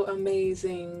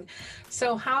amazing.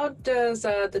 So how does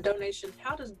donation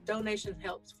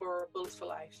help for Bullets for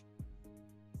Life?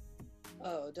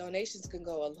 Donations can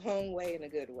go a long way in a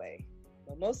good way,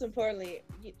 but most importantly,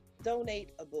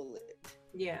 donate a bullet.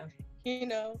 Yeah.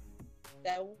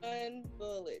 That one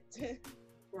bullet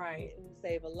Right. will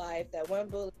save a life. That one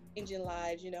bullet changing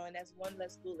lives, and that's one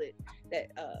less bullet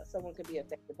that someone could be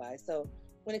affected by. So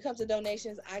when it comes to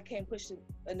donations, I can't push it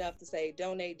enough to say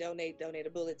donate a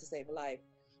bullet to save a life.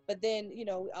 But then, we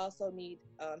also need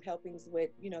helpings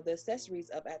with, the accessories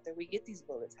of after we get these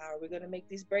bullets. How are we going to make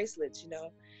these bracelets,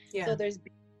 Yeah. So there's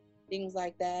things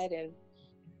like that. And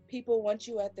people want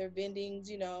you at their vendings,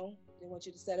 they want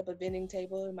you to set up a vending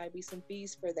table. It might be some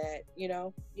fees for that,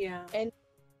 Yeah. and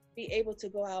be able to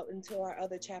go out into our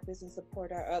other chapters and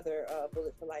support our other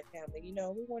Bullet for Life family.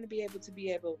 We want to be able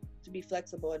to be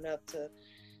flexible enough to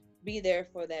be there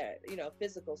for that,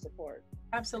 physical support.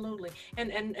 Absolutely.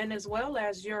 And as well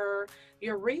as your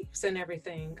reefs and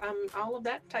everything, all of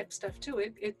that type stuff too.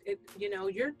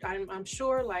 I'm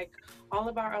sure like all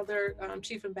of our other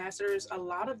chief ambassadors, a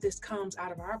lot of this comes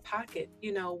out of our pocket,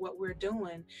 what we're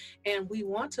doing, and we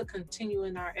want to continue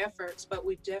in our efforts, but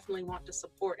we definitely want to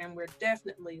support, and we're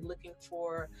definitely looking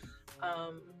for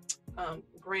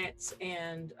grants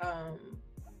and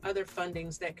other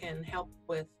fundings that can help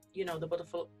with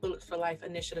the Bullet for Life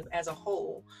initiative as a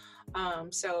whole.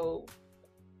 So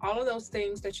all of those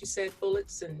things that you said,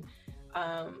 bullets and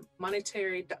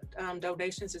monetary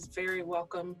donations is very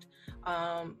welcomed.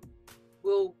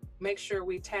 We'll make sure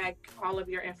we tag all of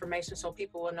your information so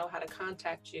people will know how to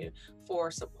contact you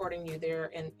for supporting you there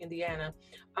in Indiana.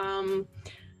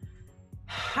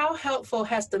 How helpful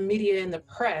has the media and the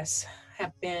press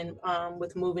have been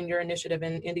with moving your initiative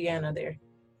in Indiana there?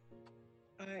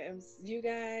 You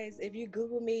guys, if you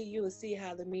Google me, you will see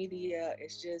how the media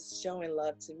is just showing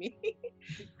love to me.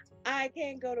 I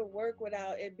can't go to work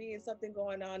without it being something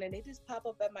going on, and they just pop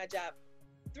up at my job.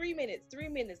 3 minutes.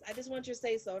 I just want your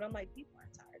say so. And I'm like, people are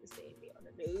tired of seeing me on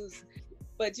the news.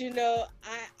 But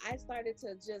I started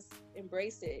to just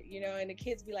embrace it, and the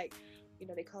kids be like,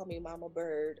 they call me Mama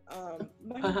Bird.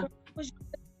 Mama Bird,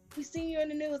 we seen you in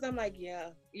the news. I'm like, yeah,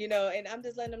 and I'm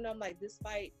just letting them know, I'm like, this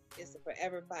fight is a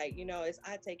forever fight.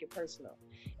 I take it personal,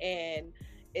 and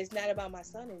it's not about my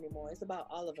son anymore. It's about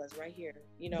all of us right here.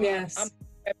 Yes. I'm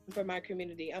for my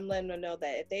community. I'm letting them know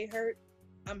that if they hurt,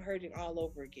 I'm hurting all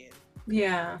over again.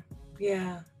 Yeah.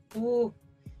 Ooh,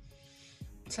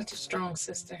 such a strong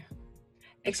sister.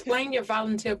 Explain your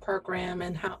volunteer program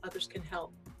and how others can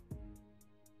help.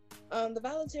 The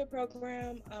volunteer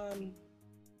program,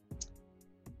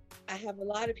 I have a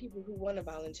lot of people who want to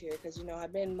volunteer because,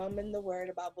 I've been mumbling the word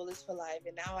about Bullets for Life,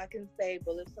 and now I can say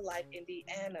Bullets for Life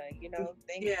Indiana,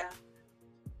 thank you.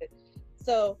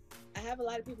 So I have a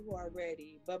lot of people who are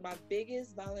ready, but my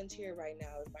biggest volunteer right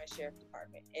now is my sheriff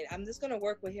department. And I'm just going to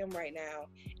work with him right now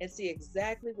and see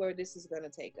exactly where this is going to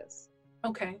take us.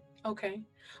 Okay.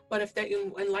 But if they,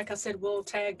 and like I said, we'll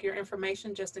tag your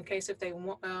information just in case if they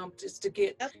want, just to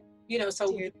get,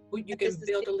 so you can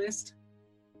build a list.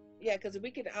 Yeah, because we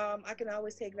could, I can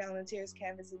always take volunteers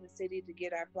canvassing the city to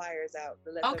get our flyers out.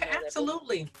 To let them know that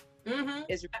Absolutely.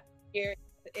 It's here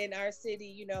in our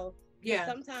city, Yeah.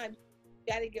 Sometimes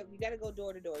you gotta go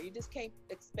door to door. You just can't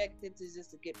expect it to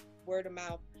just get word of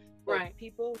mouth. But Right.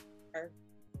 people are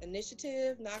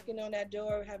initiative, knocking on that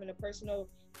door, having a personal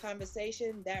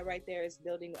conversation. That right there is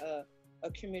building a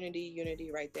community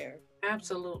unity right there.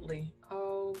 Absolutely.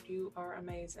 Oh, you are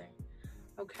amazing.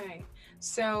 Okay,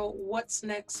 so what's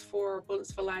next for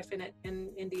Bullets for Life in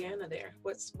Indiana there?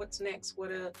 What's next?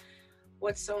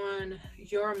 What's on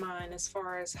your mind as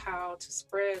far as how to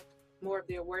spread more of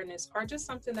the awareness, or just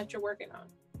something that you're working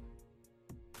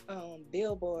on?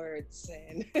 Billboards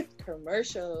and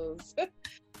commercials.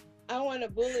 I want a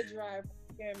bullet drive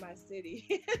here in my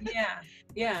city.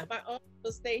 Yeah. My own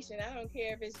little station. I don't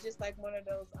care if it's just like one of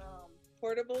those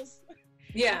portables.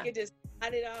 Yeah. You can just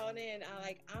add it all in.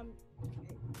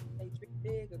 They dream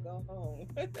big or go home.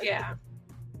 Yeah.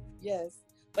 Yes.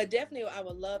 But definitely, I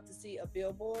would love to see a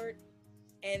billboard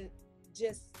and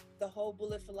just the whole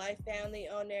Bullet for Life family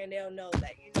on there, and they'll know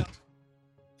that,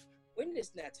 we're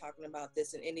just not talking about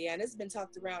this in Indiana. It's been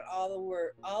talked around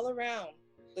all around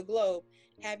the globe.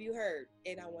 Have you heard?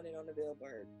 And I want it on the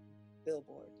billboard.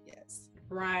 Yes.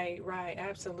 Right,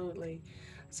 absolutely.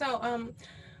 So,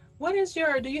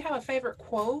 do you have a favorite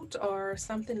quote or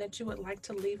something that you would like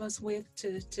to leave us with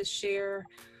to share,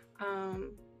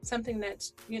 something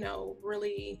that's,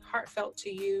 really heartfelt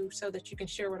to you so that you can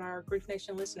share with our Grief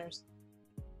Nation listeners?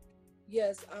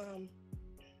 Yes.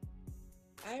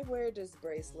 I wear this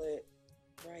bracelet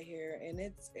right here, and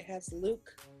it has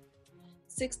Luke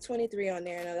 6:23 on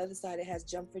there, and on the other side it has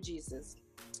Jump for Jesus.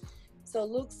 So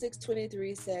Luke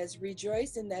 6:23 says,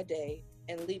 "Rejoice in that day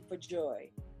and leap for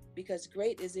joy, because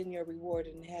great is in your reward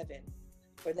in heaven,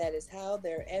 for that is how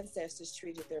their ancestors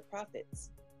treated their prophets."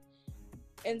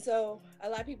 And so a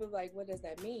lot of people are like, what does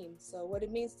that mean? So what it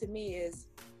means to me is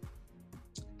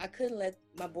I couldn't let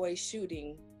my boy's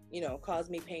shooting, cause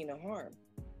me pain or harm.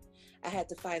 I had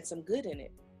to find some good in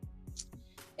it.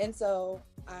 And so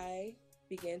I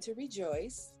began to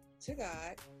rejoice to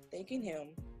God, thanking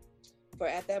him for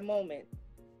at that moment,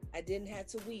 I didn't have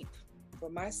to weep, for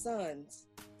my sons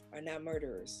are not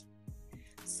murderers.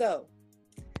 So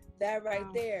that right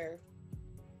there,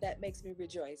 that makes me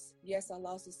rejoice. Yes, I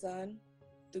lost a son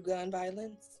through gun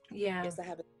violence. Yeah. Yes, I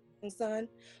have a son,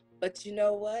 but you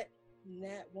know what?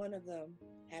 Not one of them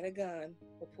had a gun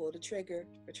or pulled a trigger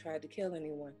or tried to kill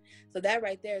anyone. So that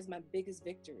right there is my biggest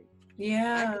victory.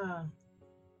 Yeah.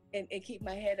 And keep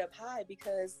my head up high,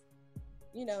 because,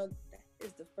 that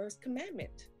is the first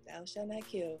commandment. Thou shalt not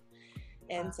kill.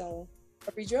 And so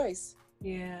I rejoice.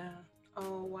 Yeah.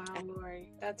 Oh, wow,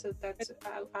 Lori. I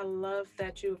love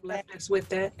that you've left us with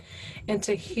that, and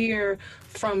to hear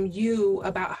from you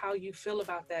about how you feel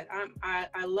about that. I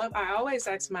always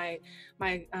ask my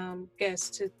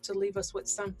guests to leave us with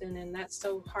something, and that's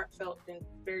so heartfelt and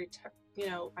very,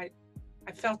 I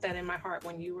felt that in my heart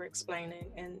when you were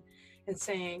explaining and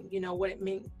saying, what it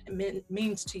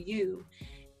means to you.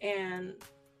 And,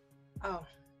 oh,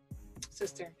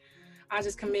 sister, I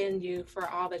just commend you for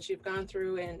all that you've gone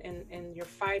through and your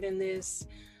fight in this.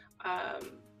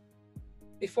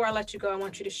 Before I let you go, I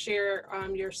want you to share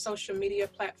your social media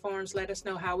platforms. Let us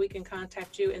know how we can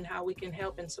contact you and how we can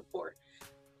help and support.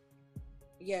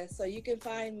 Yes, so you can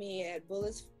find me at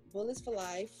Bullets for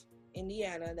Life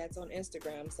Indiana. That's on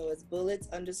Instagram. So it's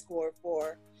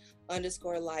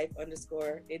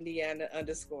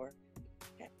bullets_for_life_Indiana_.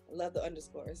 I love the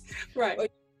underscores. Right. Or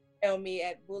email me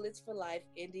at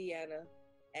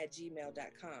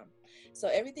bulletsforlifeindiana@gmail.com. So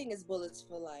everything is Bullets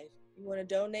for Life. You want to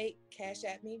donate, cash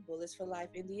at me, Bullets for Life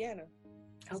Indiana.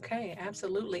 Okay,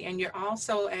 absolutely. And you're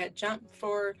also at Jump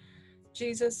for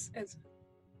Jesus as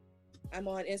I'm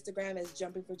on Instagram as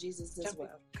Jumping for Jesus as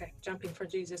well. Okay, Jumping for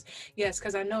Jesus. Yes,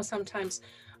 because I know sometimes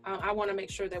I want to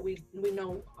make sure that we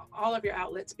know all of your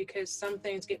outlets, because some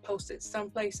things get posted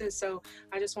some places. So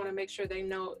I just want to make sure they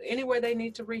know anywhere they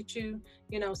need to reach you.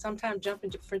 Sometimes Jumping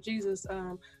for Jesus,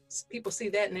 people see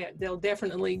that and they'll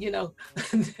definitely,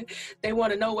 they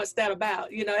want to know what's that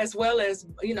about, as well as,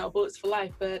 Bullets for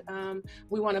Life. But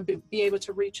we want to be able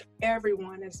to reach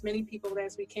everyone, as many people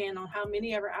as we can, on how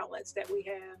many ever outlets that we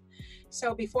have.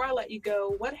 So before I let you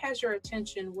go, what has your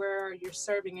attention where you're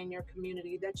serving in your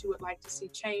community that you would like to see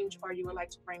change, or you would like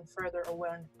to bring further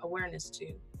awareness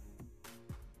to?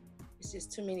 It's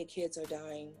just too many kids are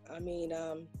dying. I mean,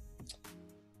 a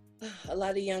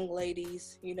lot of young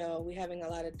ladies, we're having a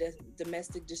lot of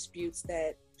domestic disputes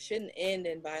that shouldn't end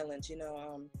in violence,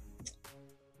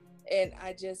 and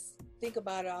I just think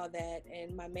about all that,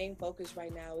 and my main focus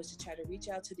right now is to try to reach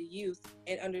out to the youth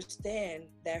and understand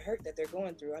that hurt that they're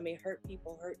going through. I mean, hurt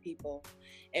people,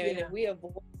 and if we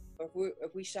avoid,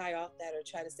 if we shy off that or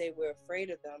try to say we're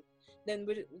afraid of them, then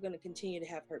we're going to continue to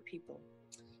have hurt people.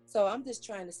 So I'm just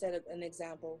trying to set up an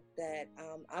example that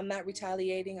I'm not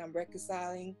retaliating, I'm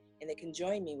reconciling, and they can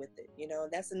join me with it.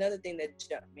 That's another thing that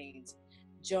JUMP means.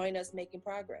 Join us making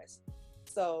progress.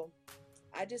 So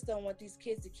I just don't want these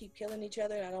kids to keep killing each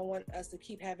other, and I don't want us to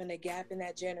keep having a gap in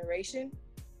that generation.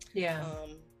 Yeah.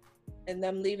 And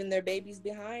them leaving their babies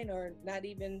behind, or not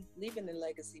even leaving a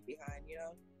legacy behind,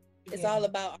 It's all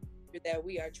about that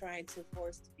we are trying to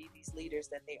force to be these leaders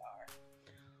that they are.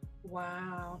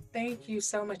 Wow. Thank you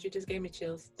so much. You just gave me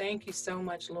chills. Thank you so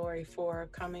much, Lori, for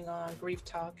coming on Grief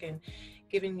Talk and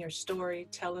giving your story,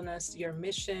 telling us your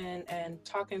mission, and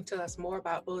talking to us more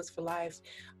about Bullets for Life.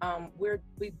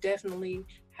 We definitely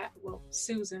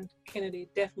Susan Kennedy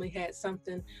definitely had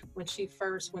something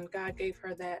when God gave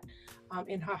her that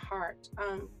in her heart.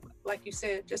 Like you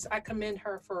said, I commend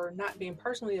her for not being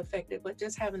personally affected, but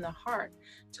just having the heart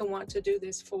to want to do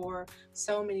this for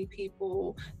so many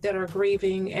people that are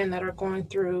grieving and that are going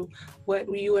through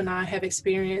what you and I have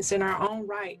experienced in our own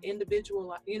right,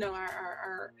 individual.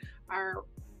 Our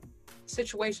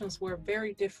situations were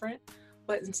very different,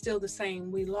 but still the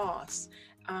same. We lost,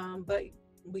 but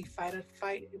we fight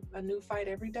a new fight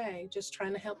every day, just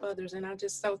trying to help others. And I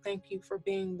just so thank you for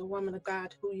being the woman of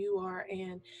God who you are,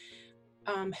 and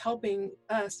helping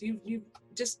us. You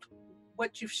just,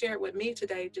 what you've shared with me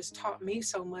today just taught me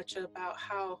so much about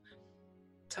how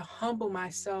to humble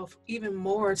myself even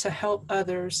more to help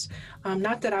others.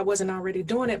 Not that I wasn't already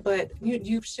doing it, but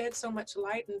you've shed so much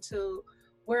light into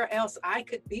where else I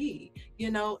could be,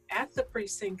 at the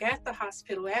precinct, at the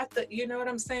hospital, you know what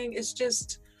I'm saying? It's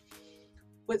just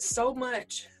with so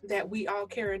much that we all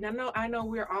carry. And I know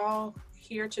we're all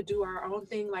here to do our own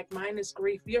thing. Like mine is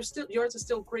grief. Yours is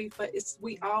still grief, but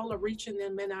we all are reaching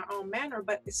them in our own manner,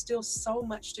 but it's still so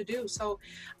much to do. So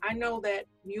I know that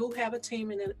you have a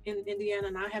team in Indiana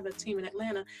and I have a team in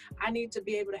Atlanta. I need to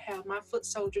be able to have my foot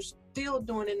soldiers still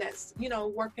doing in that,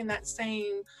 working that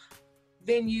same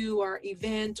venue or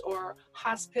event or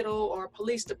hospital or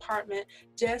police department,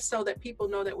 just so that people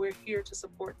know that we're here to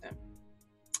support them.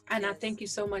 And I thank you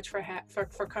so much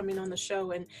for coming on the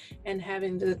show and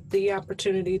having the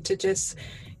opportunity to just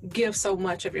give so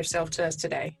much of yourself to us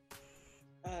today.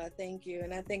 Thank you.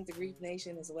 And I thank the Grief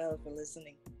Nation as well for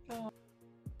listening.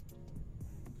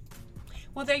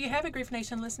 Well, there you have it, Grief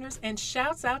Nation listeners, and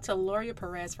shouts out to Loria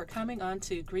Perez for coming on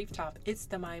to Grief Talk. It's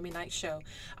the Miami Night Show.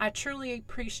 I truly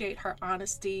appreciate her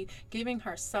honesty, giving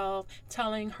herself,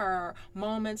 telling her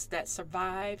moments that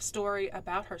survive, story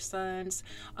about her sons,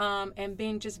 and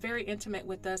being just very intimate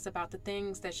with us about the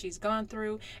things that she's gone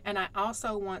through. And I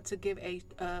also want to give a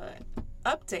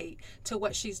update to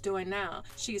what she's doing now.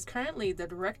 She's currently the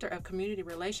Director of Community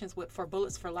Relations for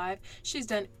Bullets for Life. She's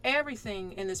done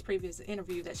everything in this previous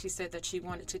interview that she said that she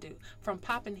wanted to do, from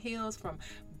popping heels, from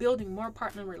building more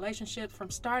partner relationships,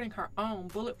 from starting her own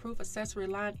bulletproof accessory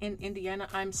line in Indiana.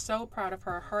 I'm so proud of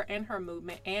her and her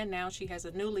movement, and now she has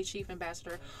a newly chief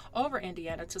ambassador over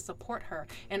Indiana to support her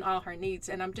in all her needs.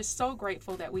 And I'm just so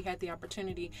grateful that we had the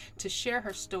opportunity to share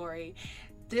her story.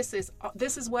 This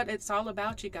is what it's all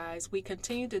about, you guys. We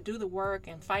continue to do the work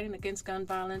and fighting against gun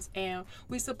violence, and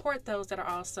we support those that are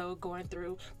also going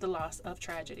through the loss of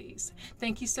tragedies.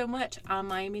 Thank you so much. I'm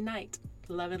Miami Night.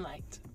 Love and light.